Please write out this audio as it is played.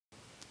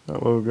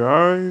Hello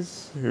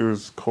guys,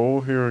 here's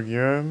Cole here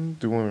again,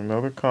 doing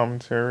another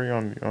commentary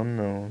on The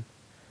Unknown.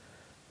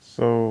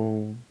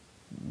 So,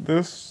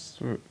 this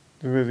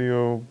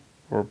video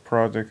or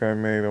project I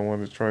made, I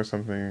wanted to try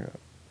something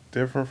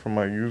different from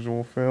my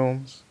usual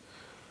films.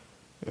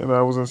 And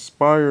I was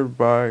inspired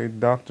by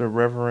Dr.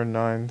 Reverend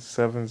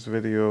 97's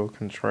video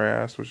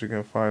Contrast, which you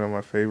can find on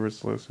my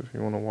favorites list if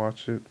you want to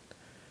watch it.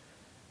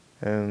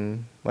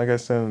 And like I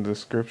said in the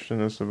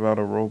description, it's about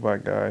a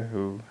robot guy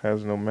who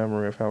has no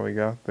memory of how he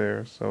got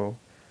there, so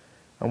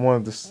I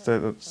wanted to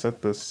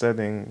set the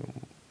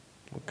setting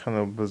kind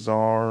of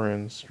bizarre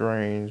and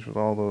strange with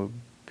all the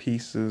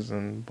pieces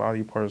and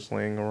body parts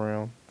laying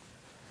around.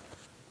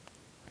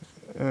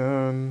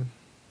 And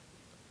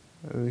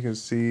as you can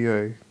see,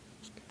 I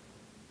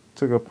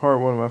took apart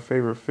one of my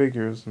favorite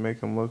figures to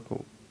make him look a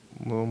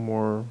little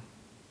more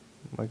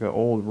like an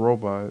old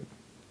robot.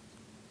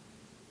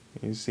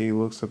 You see, he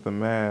looks at the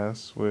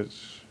mask,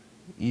 which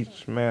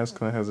each mask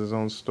kind of has its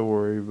own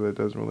story, but it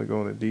doesn't really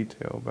go into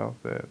detail about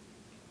that.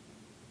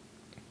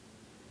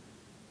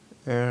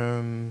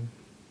 And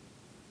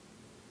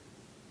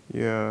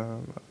yeah,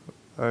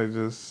 I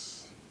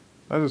just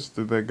I just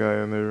threw that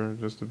guy in there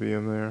just to be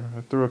in there.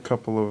 I threw a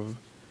couple of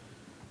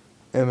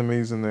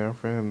enemies in there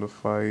for him to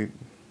fight.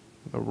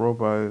 The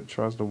robot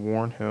tries to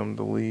warn him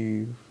to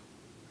leave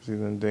because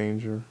he's in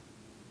danger.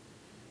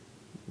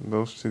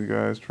 Those two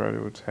guys try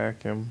to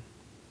attack him,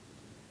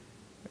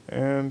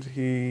 and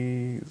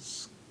he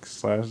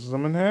slashes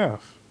them in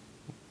half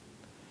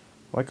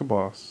like a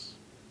boss.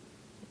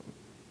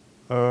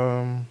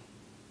 Um,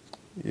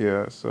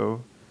 yeah.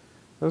 So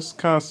that's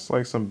kind of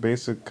like some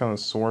basic kind of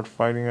sword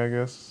fighting, I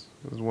guess,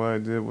 is what I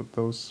did with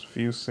those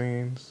few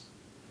scenes.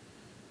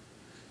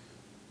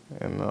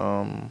 And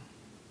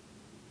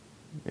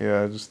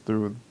yeah, I just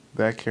threw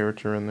that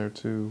character in there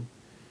too.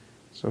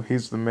 So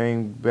he's the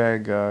main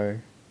bad guy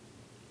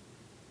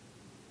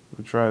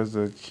who tries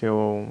to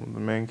kill the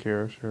main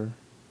character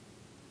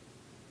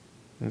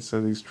and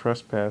says he's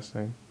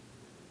trespassing.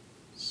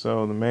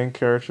 So the main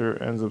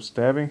character ends up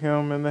stabbing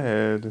him in the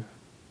head, and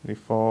he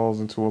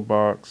falls into a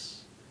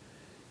box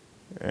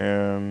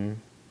and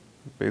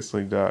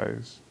basically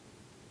dies.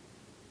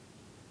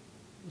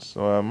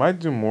 So I might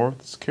do more with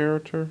this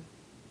character.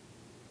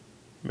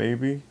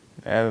 Maybe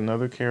add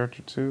another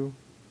character too.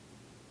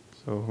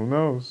 So who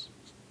knows?